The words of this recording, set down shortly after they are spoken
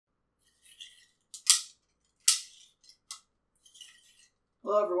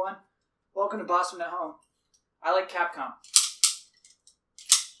Hello everyone, welcome to Bosman at Home. I like Capcom.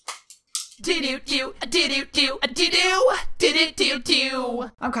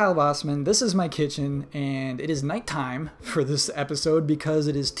 I'm Kyle Bosman, this is my kitchen, and it is nighttime for this episode because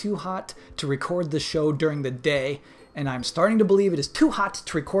it is too hot to record the show during the day, and I'm starting to believe it is too hot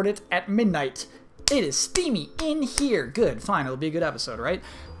to record it at midnight. It is steamy in here. Good, fine, it'll be a good episode, right?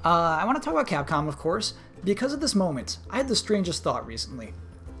 I want to talk about Capcom, of course, because of this moment. I had the strangest thought recently.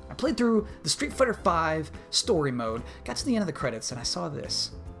 I played through the Street Fighter V story mode, got to the end of the credits, and I saw this.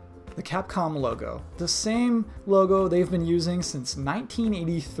 The Capcom logo. The same logo they've been using since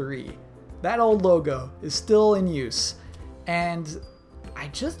 1983. That old logo is still in use. And I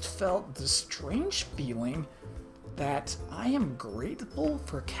just felt this strange feeling that I am grateful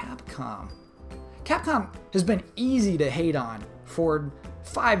for Capcom. Capcom has been easy to hate on for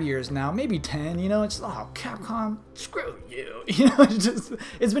 5 years now, maybe 10, you know, it's, oh, Capcom, screw you, you know,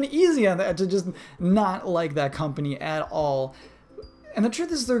 it's been easy on that to just not like that company at all. And the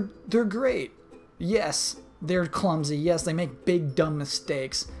truth is they're great. Yes, they're clumsy, yes, they make big dumb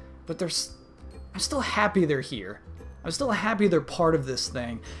mistakes, but I'm still happy they're here. I'm still happy they're part of this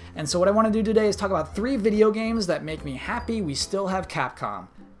thing. And so what I want to do today is talk about 3 video games that make me happy we still have Capcom.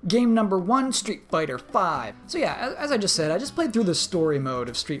 Game number 1, Street Fighter V. So yeah, as I just said, I just played through the story mode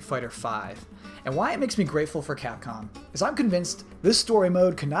of Street Fighter V. And why it makes me grateful for Capcom is I'm convinced this story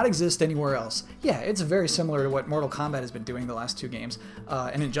mode could not exist anywhere else. Yeah, it's very similar to what Mortal Kombat has been doing the last 2 games,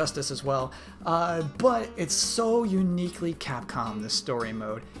 and Injustice as well. But it's so uniquely Capcom, this story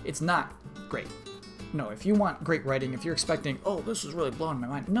mode. It's not great. No, if you want great writing, if you're expecting, oh, this is really blowing my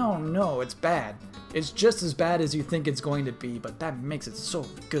mind. No, it's bad. It's just as bad as you think it's going to be, but that makes it so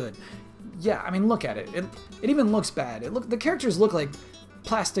good. Yeah, I mean, look at it. It even looks bad. The characters look like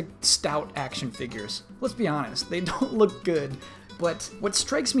plastic stout action figures. Let's be honest, they don't look good. But what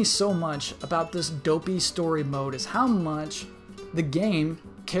strikes me so much about this dopey story mode is how much the game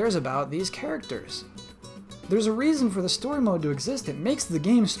cares about these characters. There's a reason for the story mode to exist. It makes the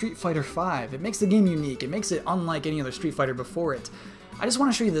game Street Fighter V. It makes the game unique. It makes it unlike any other Street Fighter before it. I just want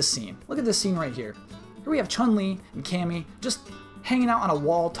to show you this scene. Look at this scene right here. Here we have Chun-Li and Cammy just hanging out on a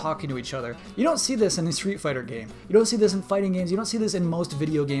wall talking to each other. You don't see this in a Street Fighter game. You don't see this in fighting games. You don't see this in most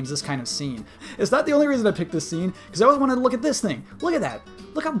video games, this kind of scene. It's not the only reason I picked this scene, because I always wanted to look at this thing. Look at that.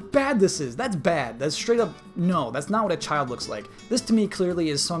 Look how bad this is. That's bad. That's straight up, no, that's not what a child looks like. This to me clearly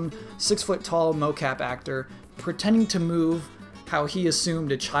is some 6-foot-tall mocap actor pretending to move how he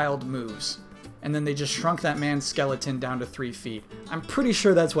assumed a child moves. And then they just shrunk that man's skeleton down to 3 feet. I'm pretty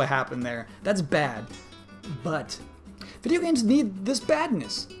sure that's what happened there. That's bad. But video games need this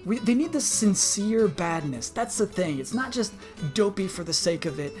badness. They need this sincere badness. That's the thing. It's not just dopey for the sake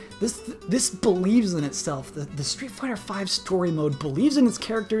of it. This believes in itself. The Street Fighter V story mode believes in its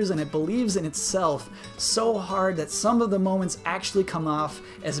characters and it believes in itself so hard that some of the moments actually come off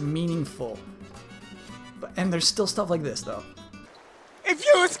as meaningful. And there's still stuff like this, though. If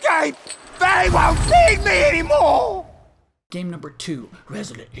you escape, they won't need me anymore! Game number 2,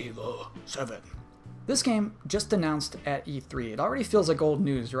 Resident Evil 7. This game just announced at E3. It already feels like old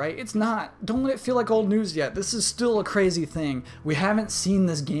news, right? It's not. Don't let it feel like old news yet. This is still a crazy thing. We haven't seen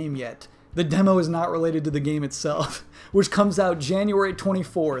this game yet. The demo is not related to the game itself, which comes out January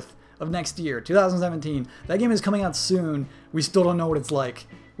 24th of next year, 2017. That game is coming out soon. We still don't know what it's like.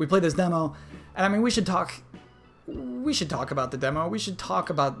 We played this demo, and I mean, we should talk about the demo. We should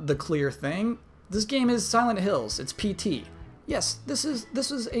talk about the clear thing. This game is Silent Hills. It's PT. Yes, this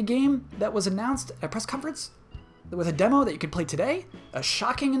is a game that was announced at a press conference with a demo that you could play today. A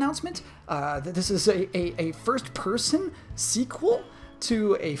shocking announcement. This is a first-person sequel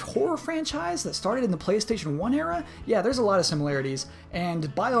to a horror franchise that started in the PlayStation 1 era. Yeah, there's a lot of similarities,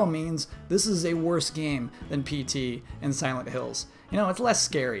 and by all means, this is a worse game than PT and Silent Hills. You know, it's less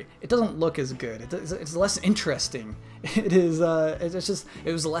scary. It doesn't look as good. It's less interesting. It is.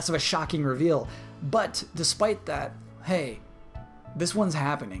 It was less of a shocking reveal. But despite that, hey, this one's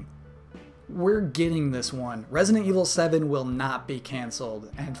happening. We're getting this one. Resident Evil 7 will not be canceled,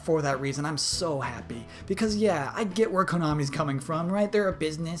 and for that reason, I'm so happy. Because yeah, I get where Konami's coming from, right? They're a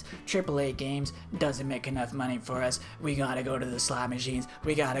business. AAA games doesn't make enough money for us. We gotta go to the slot machines.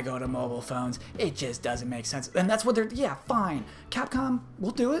 We gotta go to mobile phones. It just doesn't make sense. And that's what they're, yeah, fine. Capcom,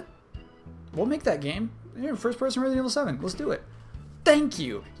 we'll do it. We'll make that game. Yeah, first person Resident Evil 7. Let's do it. Thank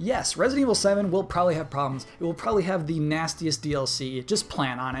you! Yes, Resident Evil 7 will probably have problems. It will probably have the nastiest DLC. Just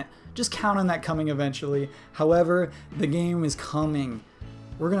plan on it. Just count on that coming eventually. However, the game is coming.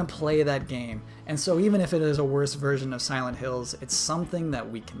 We're gonna play that game. And so even if it is a worse version of Silent Hills, it's something that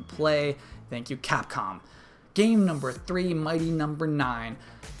we can play. Thank you, Capcom. Game number 3, Mighty number 9.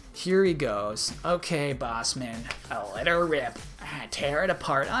 Here he goes. Okay, Bosman, I'll let her rip. Tear it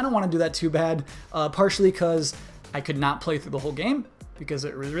apart. I don't want to do that too bad, partially because I could not play through the whole game, because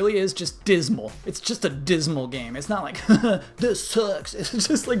it really is just dismal. It's just a dismal game. It's not like, this sucks. It's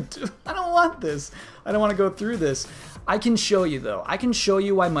just like, I don't want this. I don't want to go through this. I can show you, though. I can show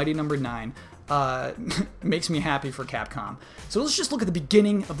you why Mighty number 9 makes me happy for Capcom. So let's just look at the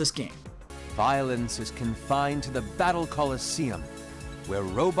beginning of this game. Violence is confined to the Battle Coliseum, where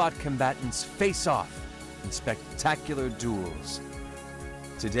robot combatants face off in spectacular duels.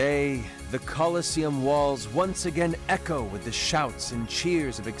 Today, the Coliseum walls once again echo with the shouts and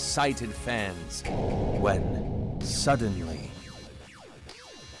cheers of excited fans, when suddenly...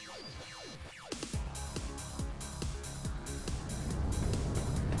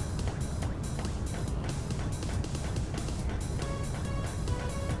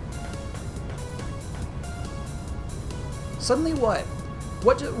 Suddenly what?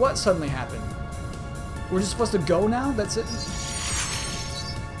 What suddenly happened? We're just supposed to go now? That's it?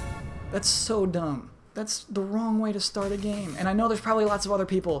 That's so dumb. That's the wrong way to start a game. And I know there's probably lots of other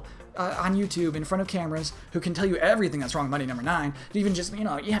people on YouTube in front of cameras who can tell you everything that's wrong with Mighty number 9. Even just, you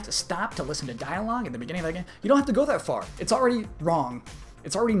know, you have to stop to listen to dialogue at the beginning of the game. You don't have to go that far. It's already wrong.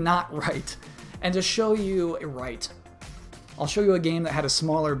 It's already not right. And to show you right, I'll show you a game that had a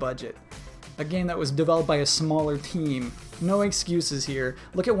smaller budget. A game that was developed by a smaller team. No excuses here.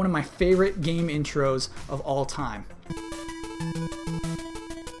 Look at one of my favorite game intros of all time.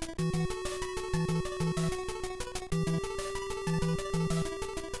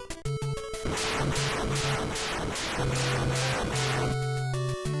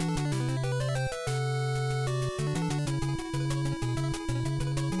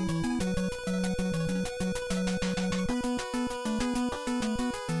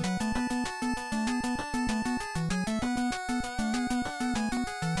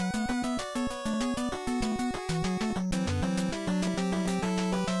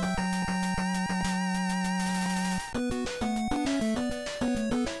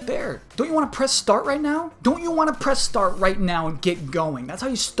 There. Don't you want to press start right now? Don't you want to press start right now and get going? That's how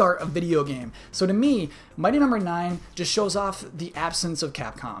you start a video game. So to me, Mighty number 9 just shows off the absence of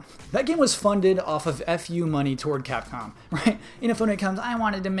Capcom. That game was funded off of FU money toward Capcom, right? Inafune it comes, I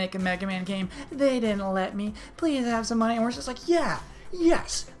wanted to make a Mega Man game. They didn't let me. Please have some money. And we're just like, yeah,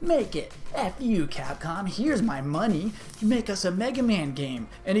 yes, make it. FU Capcom, here's my money. You make us a Mega Man game.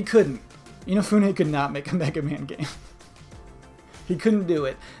 And he couldn't. Inafune could not make a Mega Man game. He couldn't do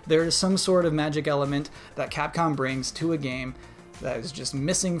it. There is some sort of magic element that Capcom brings to a game that is just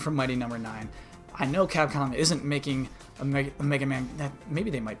missing from Mighty number 9. I know Capcom isn't making a Mega Man. Maybe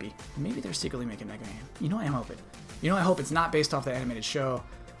they might be. Maybe they're secretly making Mega Man. You know what I'm hoping? You know, I hope it's not based off the animated show.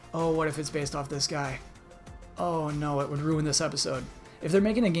 Oh, what if it's based off this guy? Oh no, it would ruin this episode. If they're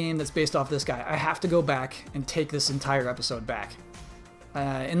making a game that's based off this guy, I have to go back and take this entire episode back.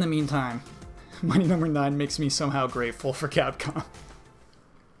 In the meantime, Mighty number 9 makes me somehow grateful for Capcom.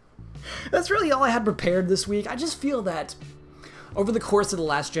 That's really all I had prepared this week. I just feel that over the course of the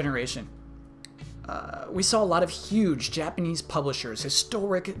last generation, we saw a lot of huge Japanese publishers,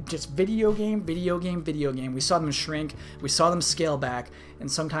 historic, just video game. We saw them shrink, we saw them scale back, and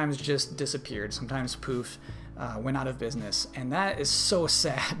sometimes just disappeared, sometimes poof, went out of business. And that is so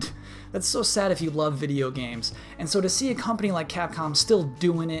sad. That's so sad if you love video games. And so to see a company like Capcom still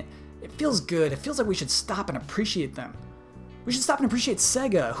doing it, it feels good. It feels like we should stop and appreciate them. We should stop and appreciate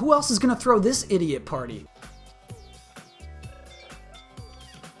Sega. Who else is gonna throw this idiot party?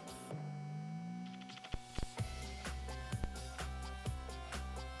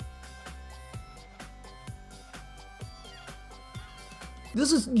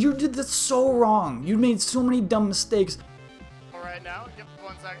 You did this so wrong. You made so many dumb mistakes. All right, now, give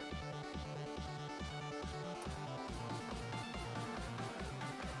 1 second.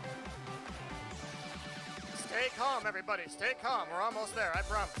 Stay calm, everybody. Stay calm. We're almost there, I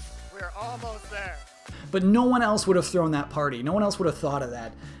promise. We're almost there. But no one else would have thrown that party. No one else would have thought of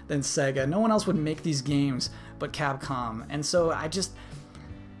that than Sega. No one else would make these games but Capcom. And so I just...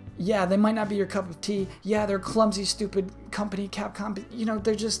 Yeah, they might not be your cup of tea. Yeah, they're a clumsy, stupid company, Capcom. But, you know,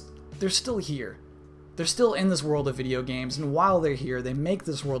 they're still here. They're still in this world of video games. And while they're here, they make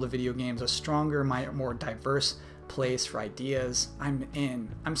this world of video games a stronger, more diverse place for ideas. I'm in.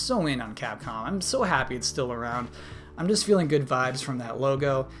 I'm so in on Capcom. I'm so happy it's still around. I'm just feeling good vibes from that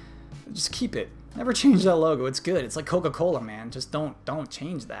logo. Just keep it. Never change that logo. It's good. It's like Coca-Cola, man. Just don't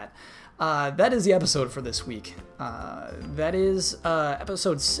change that. That is the episode for this week. That is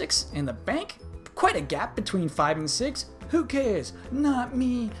episode 6 in the bank. Quite a gap between 5 and 6. Who cares? Not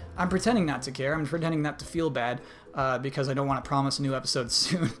me. I'm pretending not to care. I'm pretending not to feel bad because I don't want to promise a new episode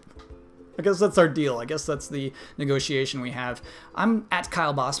soon. I guess that's our deal. I guess that's the negotiation we have. I'm at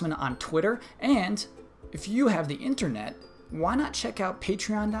Kyle Bosman on Twitter, and if you have the internet, why not check out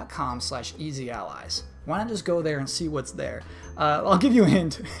patreon.com/easyallies? Why not just go there and see what's there? I'll give you a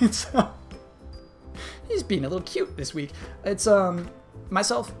hint. He's being a little cute this week. It's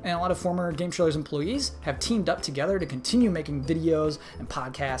myself and a lot of former Game Trailers employees have teamed up together to continue making videos and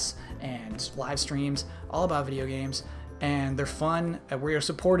podcasts and live streams all about video games. And they're fun. We are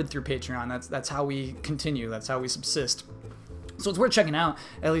supported through Patreon. That's how we continue. That's how we subsist. So it's worth checking out,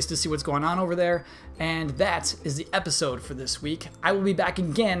 at least to see what's going on over there. And that is the episode for this week. I will be back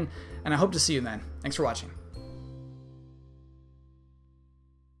again, and I hope to see you then. Thanks for watching.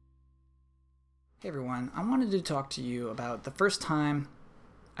 Hey everyone, I wanted to talk to you about the first time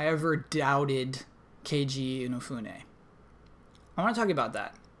I ever doubted Keiji Inafune. I want to talk about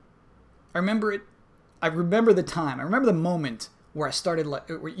that. I remember it. I remember the time. I remember the moment where I started,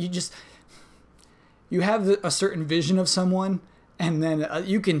 where you have a certain vision of someone, and then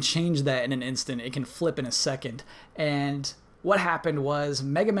you can change that in an instant. It can flip in a second. And what happened was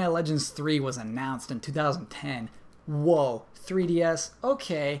Mega Man Legends 3 was announced in 2010. Whoa, 3DS,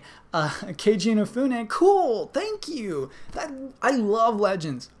 okay. Keiji Inafune, cool, thank you. I love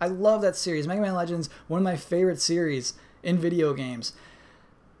Legends. I love that series. Mega Man Legends, one of my favorite series in video games.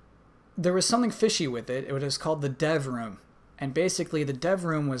 There was something fishy with it. It was called the Dev Room. And basically, the Dev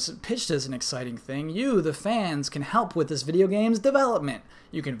Room was pitched as an exciting thing. You, the fans, can help with this video game's development.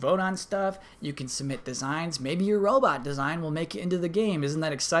 You can vote on stuff. You can submit designs. Maybe your robot design will make it into the game. Isn't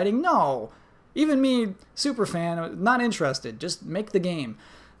that exciting? No. Even me, super fan, not interested. Just make the game.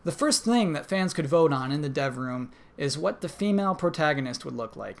 The first thing that fans could vote on in the Dev Room is what the female protagonist would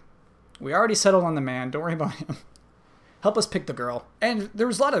look like. We already settled on the man. Don't worry about him. Help us pick the girl. And there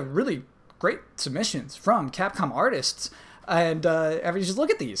was a lot of really great submissions from Capcom artists. And just look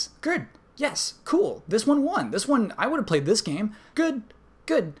at these. Good. Yes. Cool. This one won. This one, I would have played this game. Good.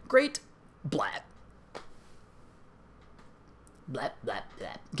 Good. Great. Blat. Blat, blat,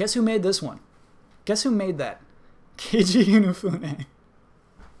 blat. Guess who made this one? Guess who made that? Keiji Inafune.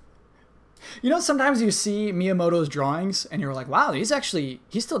 You know, sometimes you see Miyamoto's drawings and you're like, wow, he's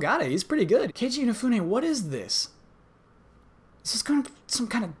still got it. He's pretty good. Keiji Inafune, what is this? Is this kind of some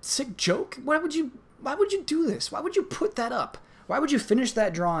kind of sick joke? Why would you do this? Why would you put that up? Why would you finish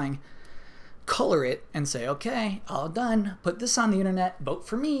that drawing, color it, and say, okay, all done, put this on the internet, vote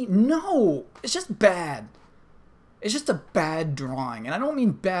for me? No! It's just bad. It's just a bad drawing. And I don't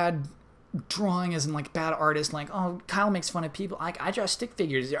mean bad drawing as in like bad artist, like, oh, Kyle makes fun of people. I draw stick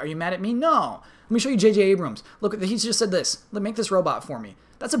figures. Are you mad at me? No. Let me show you J.J. Abrams. Look, he's just said this. Make this robot for me.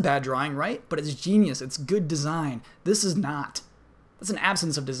 That's a bad drawing, right? But it's genius. It's good design. This is not. That's an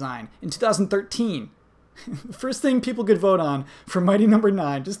absence of design. In 2013, the first thing people could vote on for Mighty Number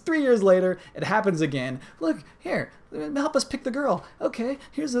 9, just 3 years later, it happens again. Look, here, help us pick the girl. Okay,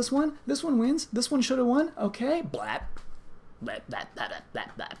 here's this one. This one wins. This one should have won. Okay, blat. Blat, blat, blat,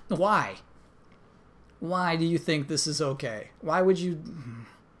 blat, blat. Why? Why do you think this is okay? Why would you...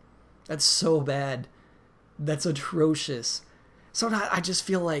 That's so bad. That's atrocious. So I just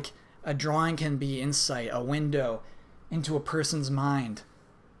feel like a drawing can be insight, a window into a person's mind.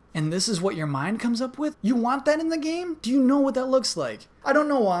 And this is what your mind comes up with? You want that in the game? Do you know what that looks like? I don't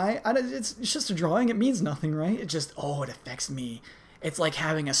know why. It's just a drawing. It means nothing, right? It just, oh, it affects me. It's like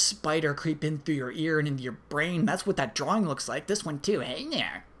having a spider creep in through your ear and into your brain. That's what that drawing looks like. This one too. Hey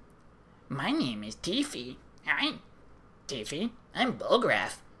there. My name is Tiffy. Hi, Tiffy. I'm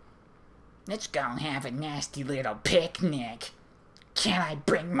Bullgraph. Let's go have a nasty little picnic. Can I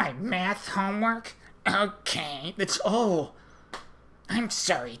bring my math homework? Okay. Oh. I'm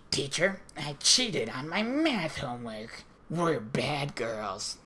sorry, teacher. I cheated on my math homework. We're bad girls.